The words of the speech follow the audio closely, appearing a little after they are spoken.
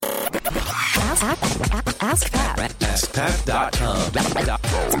AskPat.com.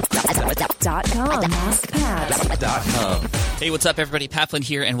 Hey, what's up, everybody? Pat Flynn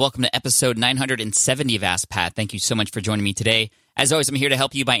here, and welcome to episode 970 of Ask Pat. Thank you so much for joining me today. As always, I'm here to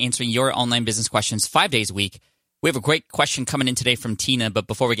help you by answering your online business questions 5 days a week. We have a great question coming in today from Tina, but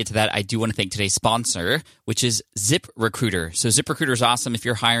before we get to that, I do want to thank today's sponsor, which is ZipRecruiter. So ZipRecruiter is awesome. If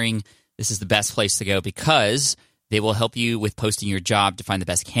you're hiring, this is the best place to go because they will help you with posting your job to find the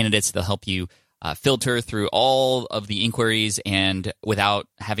best candidates. They'll help you filter through all of the inquiries and without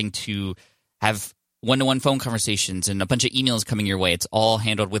having to have one-to-one phone conversations and a bunch of emails coming your way. It's all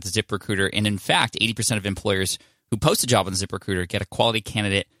handled with ZipRecruiter. And in fact, 80% of employers who post a job on ZipRecruiter get a quality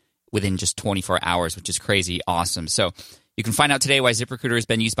candidate within just 24 hours, which is crazy awesome. So you can find out today why ZipRecruiter has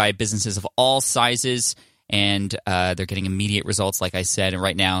been used by businesses of all sizes, and they're getting immediate results, like I said. And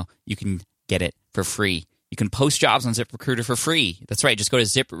right now, you can get it for free. You can post jobs on ZipRecruiter for free. That's right. Just go to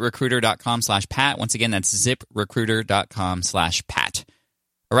ZipRecruiter.com/Pat. Once again, that's ZipRecruiter.com/Pat.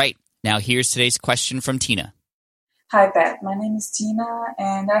 All right. Now, here's today's question from Tina. Hi, Pat. My name is Tina,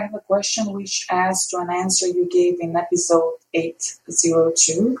 and I have a question which adds to an answer you gave in episode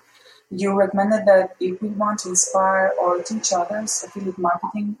 802. You recommended that if we want to inspire or teach others affiliate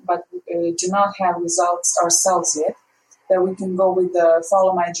marketing, but do not have results ourselves yet, that we can go with the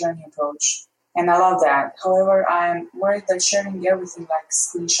follow my journey approach. And I love that. However, I'm worried that sharing everything like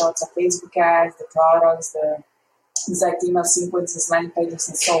screenshots of Facebook ads, the products, the exact email sequences, landing pages,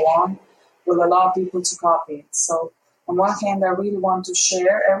 and so on will allow people to copy it. So on one hand, I really want to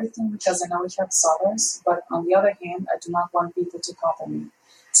share everything because I know it helps others. But on the other hand, I do not want people to copy me.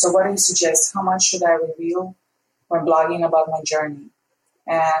 So what do you suggest? How much should I reveal when blogging about my journey?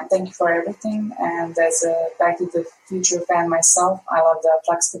 And thank you for everything. And as a Back to the Future fan myself, I love the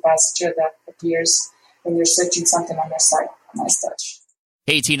flux capacitor that appears when you're searching something on your site. Nice touch.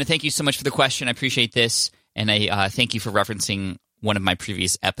 Hey, Tina, thank you so much for the question. I appreciate this. And I thank you for referencing one of my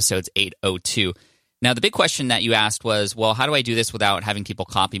previous episodes, 802. Now, the big question that you asked was, well, how do I do this without having people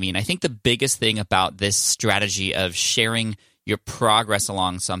copy me? And I think the biggest thing about this strategy of sharing your progress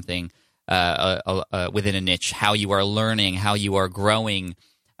along something within a niche, how you are learning, how you are growing,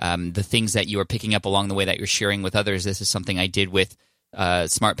 the things that you are picking up along the way that you're sharing with others. This is something I did with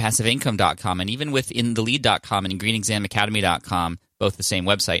smartpassiveincome.com and even with inthelead.com and greenexamacademy.com, both the same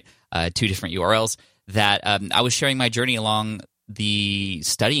website, two different URLs, that I was sharing my journey along the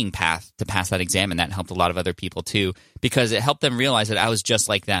studying path to pass that exam, and that helped a lot of other people too, because it helped them realize that I was just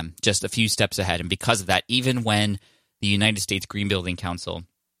like them, just a few steps ahead. And because of that, even when the United States Green Building Council,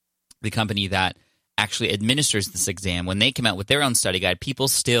 the company that actually administers this exam, when they came out with their own study guide, people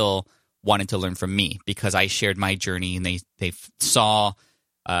still wanted to learn from me because I shared my journey and they saw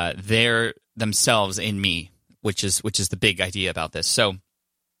themselves in me, which is the big idea about this. So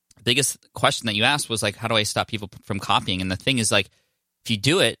the biggest question that you asked was like, how do I stop people from copying? And the thing is, like, if you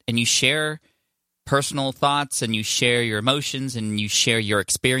do it and you share personal thoughts and you share your emotions and you share your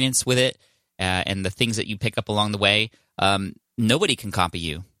experience with it and the things that you pick up along the way, nobody can copy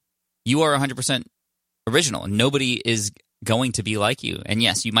you. You are 100% original. Nobody is going to be like you. And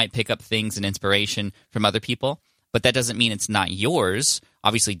yes, you might pick up things and inspiration from other people, but that doesn't mean it's not yours.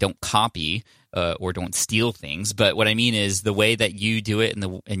 Obviously, don't copy or don't steal things. But what I mean is the way that you do it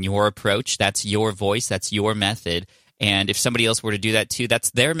and your approach, that's your voice, that's your method. And if somebody else were to do that too, that's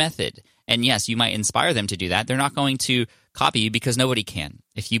their method. And yes, you might inspire them to do that. They're not going to copy you because nobody can.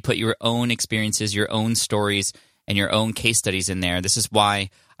 If you put your own experiences, your own stories, and your own case studies in there, this is why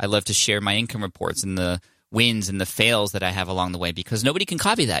I love to share my income reports and the wins and the fails that I have along the way, because nobody can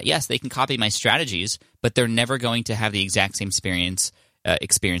copy that. Yes, they can copy my strategies, but they're never going to have the exact same experience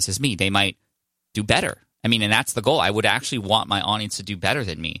as me. They might do better. I mean, and that's the goal. I would actually want my audience to do better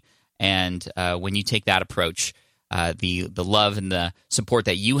than me. And when you take that approach, the love and the support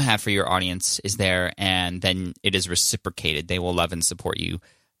that you have for your audience is there, and then it is reciprocated. They will love and support you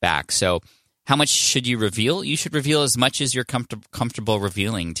back. So how much should you reveal? You should reveal as much as you're comfortable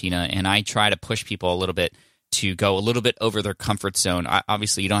revealing, Tina. And I try to push people a little bit to go a little bit over their comfort zone.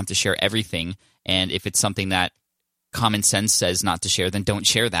 Obviously, you don't have to share everything. And if it's something that common sense says not to share, then don't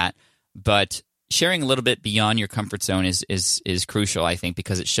share that. But sharing a little bit beyond your comfort zone is crucial, I think,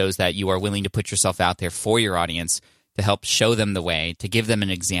 because it shows that you are willing to put yourself out there for your audience to help show them the way, to give them an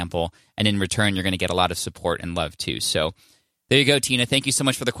example. And in return, you're going to get a lot of support and love too. So there you go, Tina. Thank you so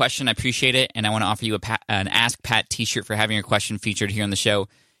much for the question. I appreciate it. And I want to offer you an Ask Pat t-shirt for having your question featured here on the show.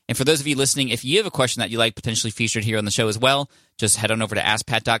 And for those of you listening, if you have a question that you like potentially featured here on the show as well, just head on over to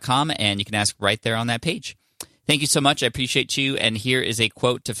AskPat.com and you can ask right there on that page. Thank you so much. I appreciate you. And here is a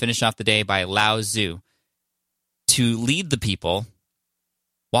quote to finish off the day by Lao Tzu. To lead the people,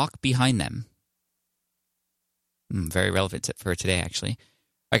 walk behind them. Very relevant for today, actually.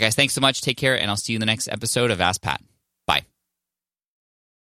 All right, guys, thanks so much. Take care, and I'll see you in the next episode of Ask Pat.